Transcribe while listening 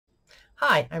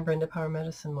Hi, I'm Brenda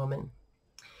Medicine Woman,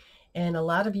 and a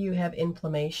lot of you have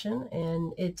inflammation,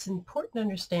 and it's important to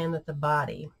understand that the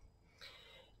body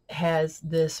has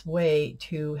this way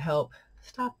to help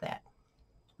stop that.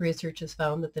 Research has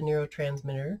found that the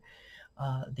neurotransmitter,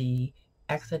 the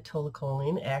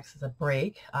acetylcholine, acts as a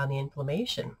brake on the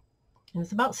inflammation, and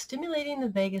it's about stimulating the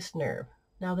vagus nerve.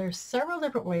 Now, there's several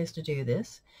different ways to do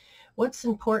this. What's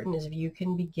important is if you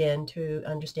can begin to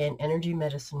understand energy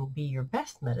medicine will be your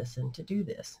best medicine to do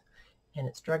this, and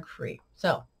it's drug-free.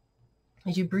 So,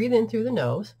 as you breathe in through the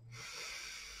nose,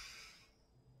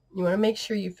 you want to make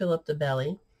sure you fill up the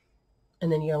belly,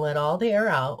 and then you're going to let all the air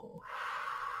out.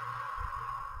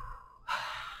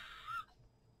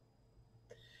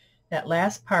 That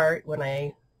last part, when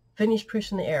I finished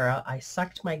pushing the air out, I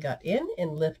sucked my gut in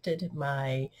and lifted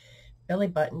my belly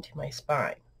button to my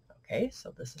spine. Okay,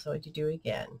 so this is what you do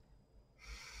again.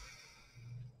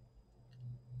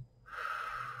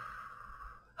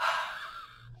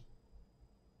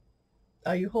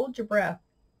 Now you hold your breath.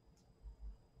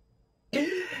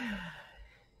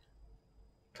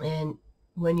 And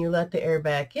when you let the air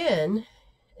back in,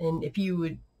 and if you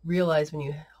would realize when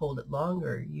you hold it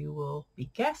longer, you will be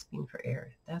gasping for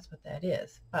air. That's what that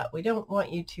is. But we don't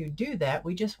want you to do that.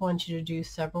 We just want you to do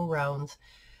several rounds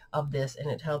of this, and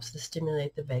it helps to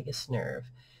stimulate the vagus nerve.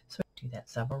 So do that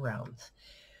several rounds.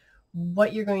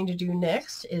 What you're going to do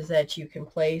next is that you can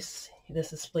place,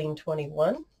 this is spleen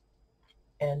 21,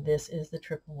 and this is the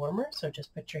triple warmer. So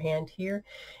just put your hand here,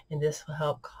 and this will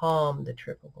help calm the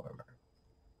triple warmer.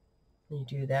 You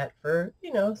do that for,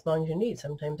 as long as you need,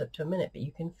 sometimes up to a minute, but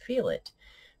you can feel it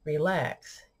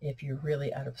relax if you're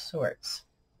really out of sorts.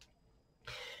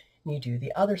 And you do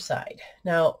the other side.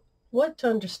 Now, what to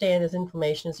understand is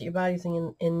inflammation is that your body's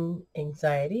in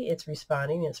anxiety, it's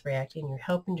responding, it's reacting, you're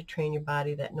helping to train your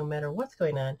body that no matter what's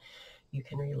going on, you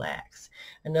can relax.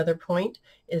 Another point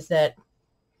is that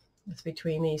it's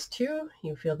between these two,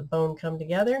 you feel the bone come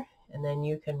together, and then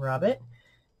you can rub it,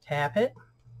 tap it,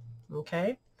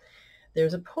 okay?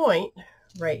 There's a point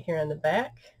right here on the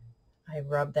back. I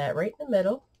rub that right in the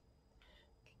middle,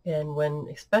 and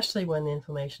especially when the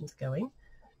inflammation's going,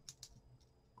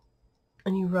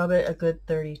 and you rub it a good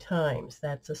 30 times.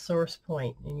 That's a source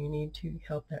point, and you need to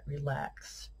help that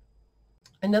relax.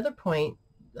 Another point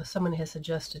someone has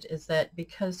suggested is that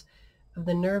because of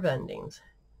the nerve endings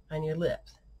on your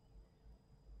lips,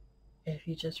 if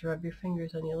you just rub your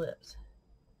fingers on your lips.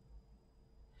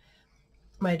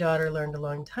 My daughter learned a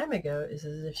long time ago is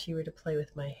as if she were to play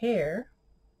with my hair,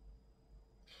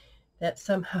 that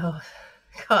somehow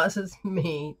causes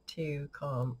me to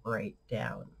calm right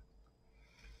down.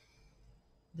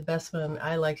 The best one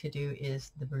I like to do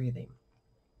is the breathing.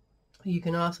 You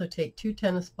can also take 2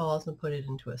 tennis balls and put it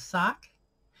into a sock,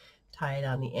 tie it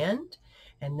on the end,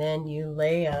 and then you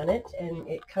lay on it, and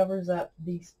it covers up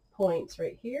these points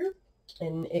right here,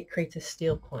 and it creates a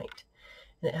steel point.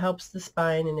 And it helps the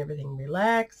spine and everything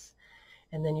relax.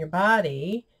 And then your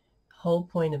body, whole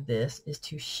point of this is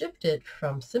to shift it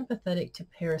from sympathetic to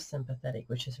parasympathetic,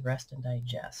 which is rest and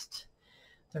digest.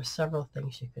 There are several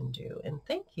things you can do. And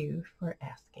thank you for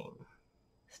asking.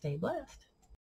 Stay blessed.